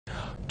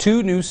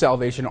Two new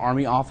Salvation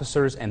Army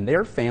officers and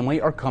their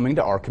family are coming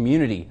to our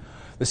community.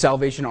 The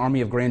Salvation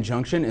Army of Grand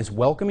Junction is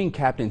welcoming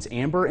Captains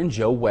Amber and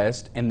Joe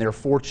West and their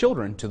 4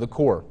 children to the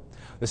Corps.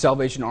 The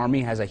Salvation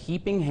Army has a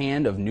heaping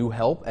hand of new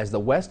help as the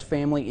West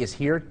family is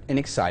here and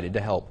excited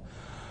to help.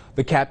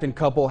 The captain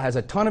couple has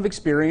a ton of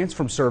experience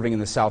from serving in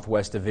the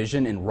Southwest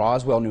Division in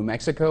Roswell, New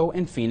Mexico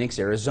and Phoenix,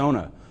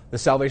 Arizona. The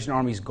Salvation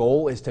Army's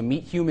goal is to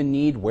meet human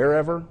need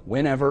wherever,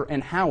 whenever,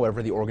 and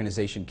however the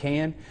organization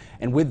can.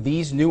 And with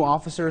these new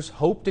officers,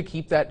 hope to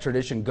keep that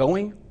tradition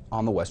going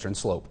on the Western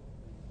Slope.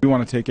 We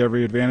want to take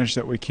every advantage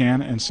that we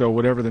can, and so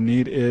whatever the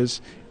need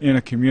is in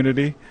a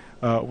community,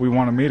 we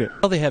want to meet it.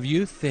 Well, they have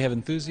youth, they have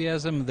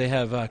enthusiasm, they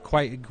have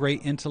quite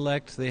great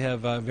intellect, they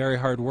have a very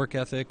hard work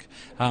ethic,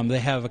 they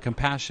have a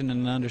compassion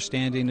and an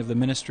understanding of the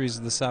ministries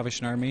of the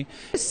Salvation Army.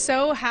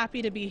 So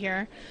happy to be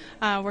here.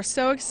 We're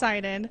so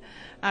excited.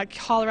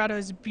 Colorado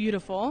is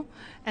beautiful,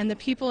 and the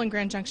people in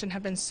Grand Junction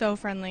have been so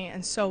friendly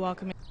and so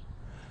welcoming.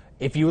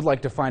 If you would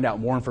like to find out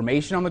more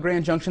information on the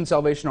Grand Junction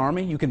Salvation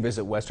Army, you can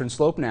visit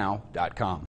westernslopenow.com.